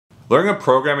Learning a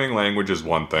programming language is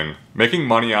one thing. Making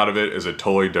money out of it is a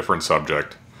totally different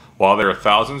subject. While there are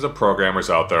thousands of programmers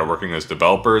out there working as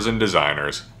developers and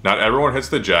designers, not everyone hits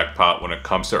the jackpot when it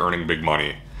comes to earning big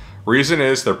money. Reason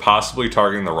is they're possibly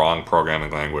targeting the wrong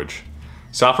programming language.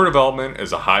 Software development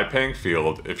is a high-paying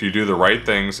field if you do the right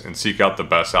things and seek out the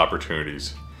best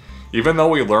opportunities. Even though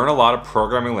we learn a lot of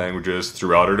programming languages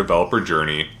throughout our developer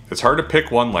journey, it's hard to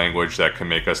pick one language that can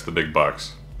make us the big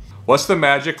bucks. What's the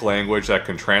magic language that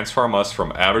can transform us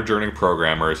from average earning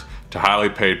programmers to highly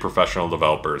paid professional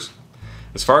developers?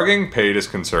 As far as getting paid is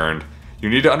concerned, you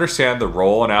need to understand the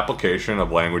role and application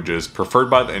of languages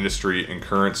preferred by the industry and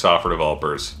current software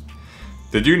developers.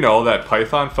 Did you know that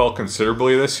Python fell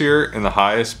considerably this year in the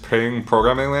highest paying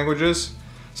programming languages?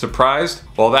 Surprised?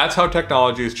 Well, that's how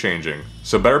technology is changing,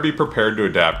 so better be prepared to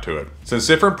adapt to it. Since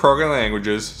different programming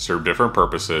languages serve different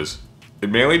purposes,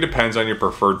 it mainly depends on your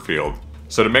preferred field.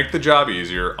 So to make the job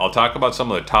easier, I'll talk about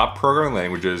some of the top programming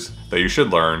languages that you should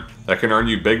learn that can earn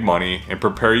you big money and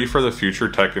prepare you for the future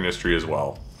tech industry as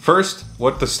well. First,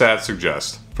 what the stats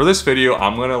suggest. For this video,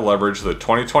 I'm going to leverage the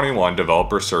 2021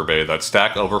 developer survey that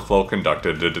Stack Overflow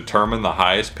conducted to determine the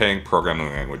highest paying programming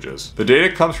languages. The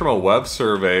data comes from a web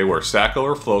survey where Stack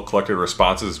Overflow collected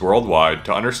responses worldwide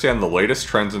to understand the latest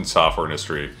trends in software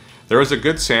industry. There was a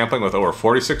good sampling with over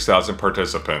 46,000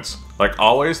 participants. Like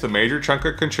always, the major chunk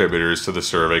of contributors to the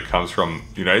survey comes from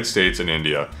the United States and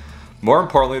India. More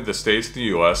importantly, the states in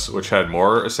the US, which had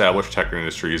more established tech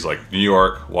industries like New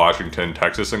York, Washington,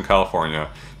 Texas, and California,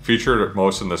 featured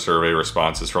most in the survey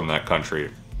responses from that country.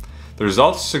 The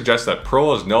results suggest that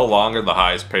Perl is no longer the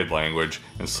highest paid language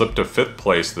and slipped to 5th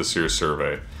place this year's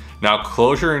survey. Now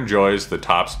Clojure enjoys the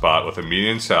top spot with a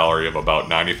median salary of about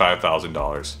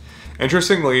 $95,000.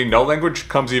 Interestingly, no language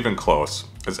comes even close,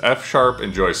 as F#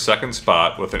 enjoys 2nd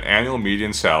spot with an annual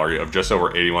median salary of just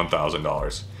over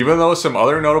 $81,000. Even though some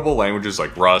other notable languages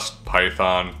like Rust,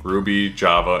 Python, Ruby,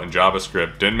 Java, and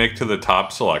JavaScript didn't make to the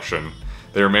top selection,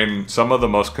 they remain some of the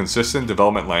most consistent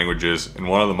development languages and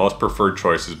one of the most preferred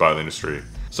choices by the industry.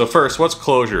 So first, what's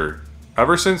Clojure?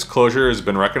 Ever since Clojure has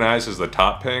been recognized as the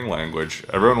top paying language,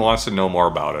 everyone wants to know more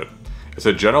about it. It's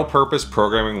a general-purpose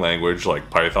programming language like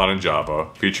Python and Java,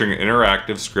 featuring an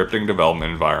interactive scripting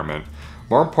development environment.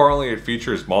 More importantly, it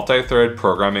features multi-threaded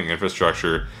programming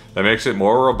infrastructure that makes it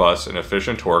more robust and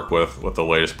efficient to work with the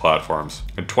latest platforms.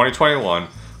 In 2021,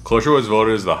 Clojure was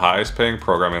voted as the highest-paying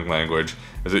programming language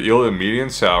as it yielded a median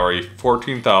salary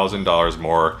 $14,000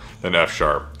 more than F#.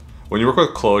 When you work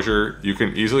with Clojure, you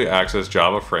can easily access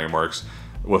Java frameworks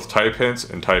with type hints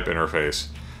and type interface.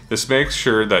 This makes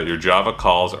sure that your Java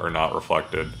calls are not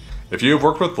reflected. If you have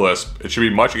worked with Lisp, it should be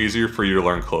much easier for you to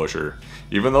learn Clojure.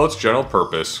 Even though it's general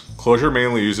purpose, Clojure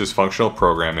mainly uses functional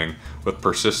programming with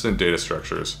persistent data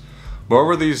structures.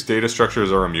 Moreover, these data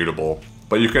structures are immutable,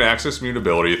 but you can access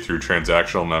mutability through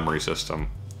transactional memory system.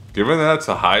 Given that it's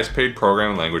the highest paid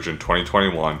programming language in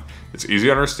 2021, it's easy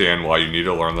to understand why you need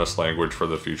to learn this language for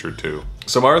the future too.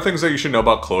 Some other things that you should know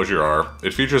about Clojure are,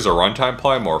 it features a runtime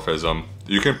polymorphism,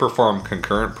 you can perform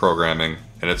concurrent programming,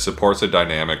 and it supports a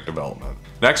dynamic development.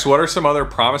 Next, what are some other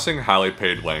promising highly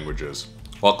paid languages?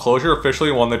 While Clojure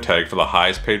officially won the tag for the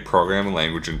highest paid programming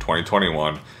language in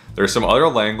 2021, there are some other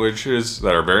languages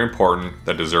that are very important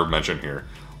that deserve mention here.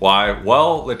 Why?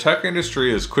 Well, the tech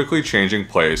industry is quickly changing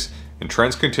place and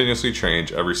trends continuously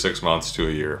change every 6 months to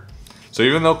a year. So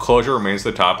even though Clojure remains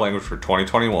the top language for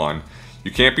 2021,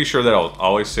 you can't be sure that it'll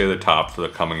always stay the top for the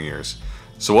coming years.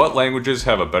 So what languages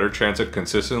have a better chance of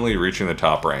consistently reaching the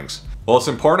top ranks? Well, it's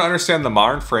important to understand the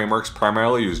modern frameworks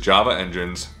primarily use Java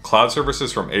engines, cloud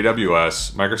services from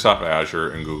AWS, Microsoft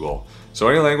Azure, and Google. So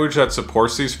any language that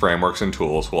supports these frameworks and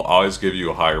tools will always give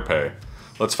you a higher pay.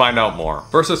 Let's find out more.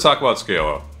 First, let's talk about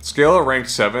Scala. Scala ranked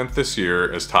 7th this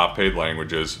year as top paid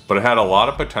languages, but it had a lot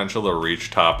of potential to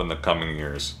reach top in the coming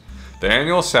years. The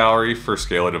annual salary for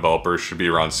Scala developers should be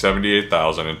around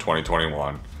 $78,000 in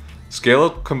 2021. Scala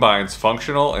combines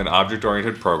functional and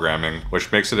object-oriented programming,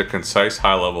 which makes it a concise,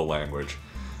 high-level language.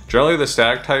 Generally, the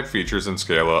static type features in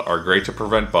Scala are great to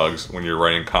prevent bugs when you're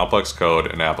writing complex code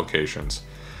and applications.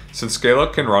 Since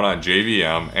Scala can run on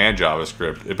JVM and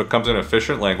JavaScript, it becomes an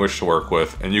efficient language to work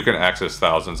with, and you can access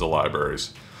thousands of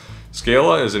libraries.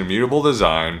 Scala is an immutable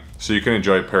design, so you can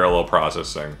enjoy parallel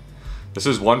processing. This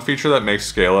is one feature that makes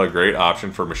Scala a great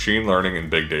option for machine learning and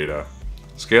big data.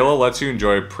 Scala lets you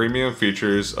enjoy premium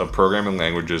features of programming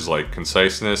languages like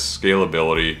conciseness,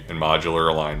 scalability, and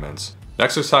modular alignments.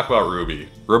 Next, let's talk about Ruby.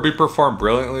 Ruby performed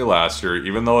brilliantly last year,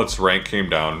 even though its rank came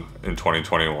down in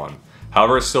 2021.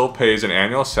 However, it still pays an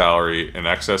annual salary in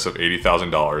excess of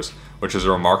 $80,000, which is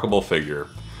a remarkable figure.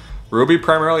 Ruby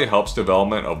primarily helps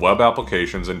development of web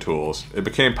applications and tools. It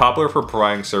became popular for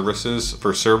providing services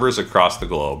for servers across the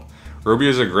globe. Ruby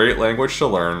is a great language to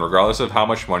learn regardless of how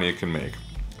much money it can make,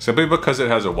 simply because it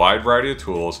has a wide variety of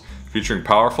tools featuring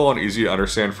powerful and easy to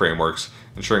understand frameworks,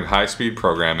 ensuring high-speed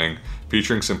programming,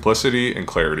 featuring simplicity and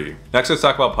clarity. Next, let's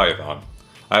talk about Python.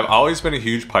 I've always been a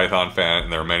huge Python fan,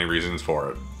 and there are many reasons for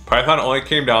it. Python only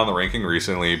came down the ranking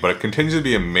recently, but it continues to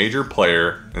be a major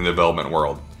player in the development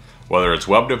world, whether it's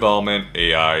web development,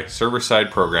 AI,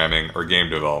 server-side programming, or game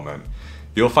development.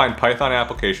 You'll find Python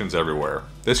applications everywhere.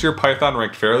 This year Python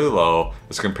ranked fairly low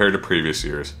as compared to previous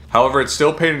years. However, it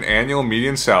still paid an annual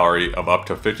median salary of up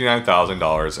to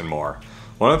 $59,000 and more.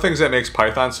 One of the things that makes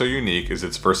Python so unique is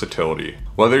its versatility.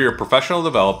 Whether you're a professional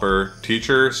developer,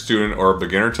 teacher, student, or a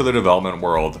beginner to the development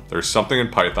world, there's something in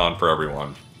Python for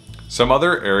everyone. Some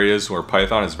other areas where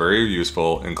Python is very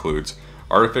useful includes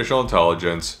artificial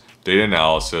intelligence, data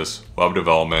analysis, web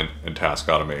development, and task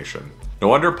automation. No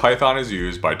wonder Python is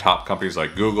used by top companies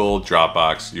like Google,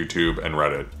 Dropbox, YouTube, and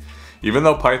Reddit. Even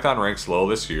though Python ranks low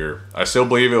this year, I still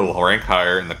believe it will rank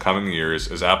higher in the coming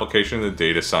years as application of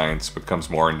data science becomes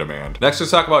more in demand. Next,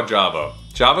 let's talk about Java.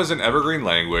 Java is an evergreen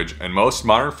language, and most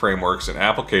modern frameworks and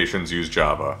applications use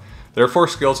Java. Therefore,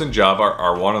 skills in Java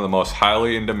are one of the most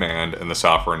highly in demand in the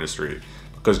software industry.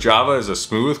 Because Java is a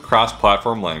smooth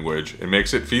cross-platform language, it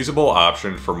makes it a feasible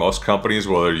option for most companies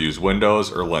whether to use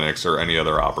Windows or Linux or any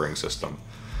other operating system.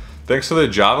 Thanks to the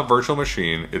Java virtual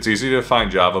machine, it's easy to find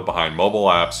Java behind mobile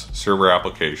apps, server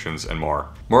applications, and more.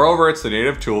 Moreover, it's the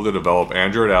native tool to develop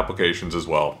Android applications as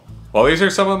well. While these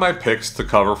are some of my picks to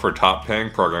cover for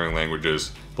top-paying programming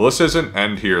languages, the list doesn't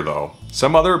end here though.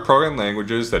 Some other programming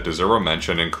languages that deserve a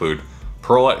mention include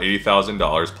Perl at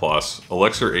 $80,000 plus,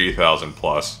 Elixir $80,000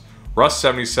 plus, Rust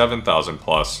 77,000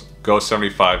 plus, Go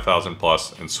 75,000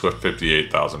 plus, and Swift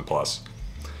 58,000 plus.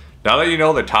 Now that you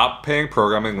know the top paying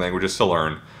programming languages to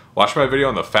learn, watch my video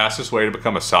on the fastest way to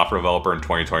become a software developer in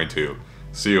 2022.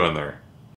 See you in there.